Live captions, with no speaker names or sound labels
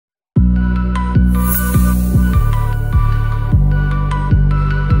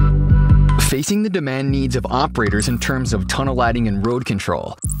Facing the demand needs of operators in terms of tunnel lighting and road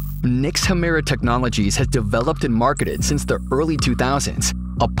control, Nyx Hemera Technologies has developed and marketed since the early 2000s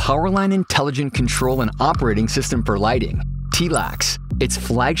a Powerline Intelligent Control and Operating System for Lighting, TLACS. Its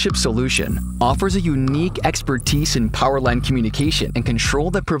flagship solution offers a unique expertise in powerline communication and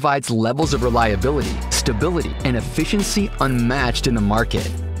control that provides levels of reliability, stability, and efficiency unmatched in the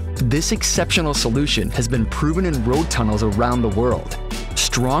market. This exceptional solution has been proven in road tunnels around the world.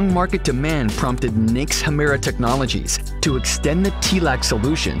 Strong market demand prompted Nyx Hemera Technologies to extend the TLACS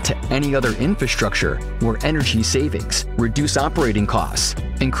solution to any other infrastructure where energy savings, reduced operating costs,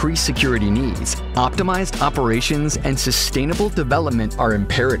 increased security needs, optimized operations, and sustainable development are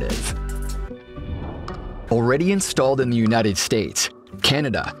imperative. Already installed in the United States,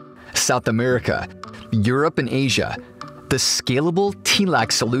 Canada, South America, Europe, and Asia, the scalable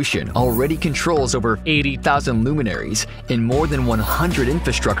TLACS solution already controls over 80,000 luminaries in more than 100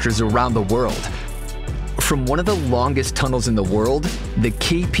 infrastructures around the world. From one of the longest tunnels in the world, the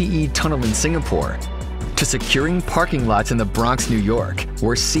KPE tunnel in Singapore, to securing parking lots in the Bronx, New York,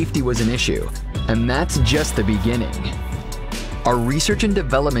 where safety was an issue. And that's just the beginning. Our research and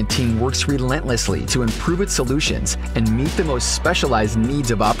development team works relentlessly to improve its solutions and meet the most specialized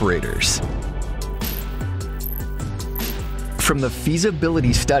needs of operators. From the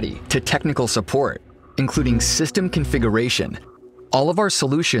feasibility study to technical support, including system configuration, all of our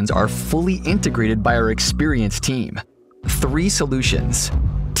solutions are fully integrated by our experienced team. 3 solutions.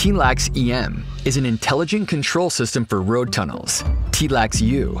 TLACS EM is an intelligent control system for road tunnels. TLACS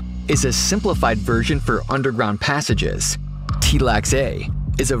U is a simplified version for underground passages. TLACS A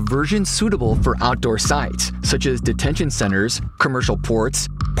is a version suitable for outdoor sites, such as detention centers, commercial ports,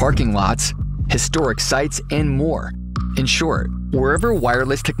 parking lots, historic sites, and more. In short, wherever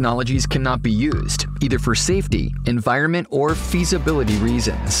wireless technologies cannot be used, either for safety, environment, or feasibility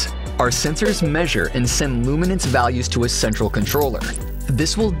reasons. Our sensors measure and send luminance values to a central controller.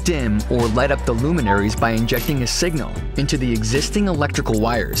 This will dim or light up the luminaries by injecting a signal into the existing electrical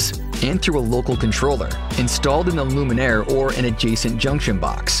wires and through a local controller installed in the luminaire or an adjacent junction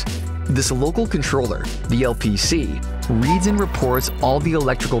box. This local controller, the LPC, reads and reports all the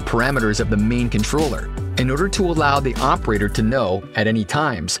electrical parameters of the main controller in order to allow the operator to know, at any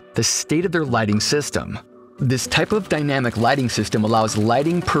times, the state of their lighting system. This type of dynamic lighting system allows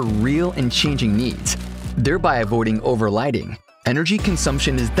lighting per real and changing needs, thereby avoiding overlighting. Energy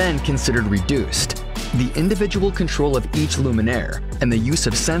consumption is then considered reduced. The individual control of each luminaire and the use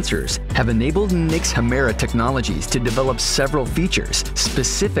of sensors have enabled Nyx Hemera Technologies to develop several features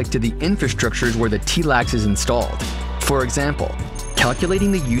specific to the infrastructures where the TLACS is installed. For example,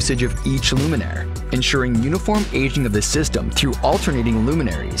 calculating the usage of each luminaire, ensuring uniform aging of the system through alternating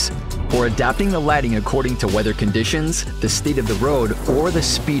luminaries, or adapting the lighting according to weather conditions, the state of the road, or the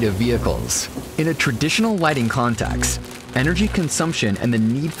speed of vehicles. In a traditional lighting context, energy consumption and the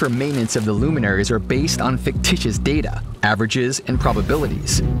need for maintenance of the luminaries are based on fictitious data, averages, and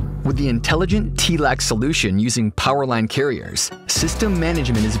probabilities. With the intelligent TLACS solution using Powerline carriers, system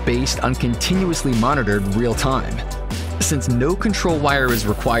management is based on continuously monitored real-time. Since no control wire is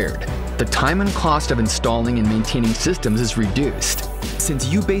required, the time and cost of installing and maintaining systems is reduced. Since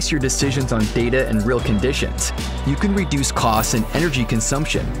you base your decisions on data and real conditions, you can reduce costs and energy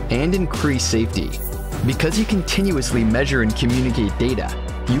consumption and increase safety. Because you continuously measure and communicate data,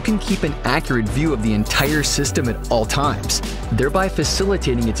 you can keep an accurate view of the entire system at all times, thereby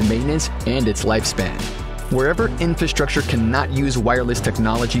facilitating its maintenance and its lifespan. Wherever infrastructure cannot use wireless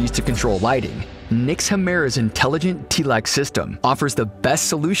technologies to control lighting, Nyx Hemera's intelligent TLACS system offers the best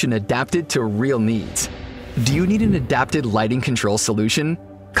solution adapted to real needs. Do you need an adapted lighting control solution?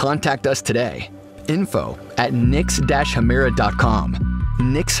 Contact us today. info@nyx-hemera.com.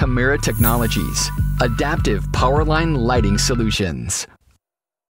 Nyx Hemera Technologies. Adaptive Powerline Lighting Solutions.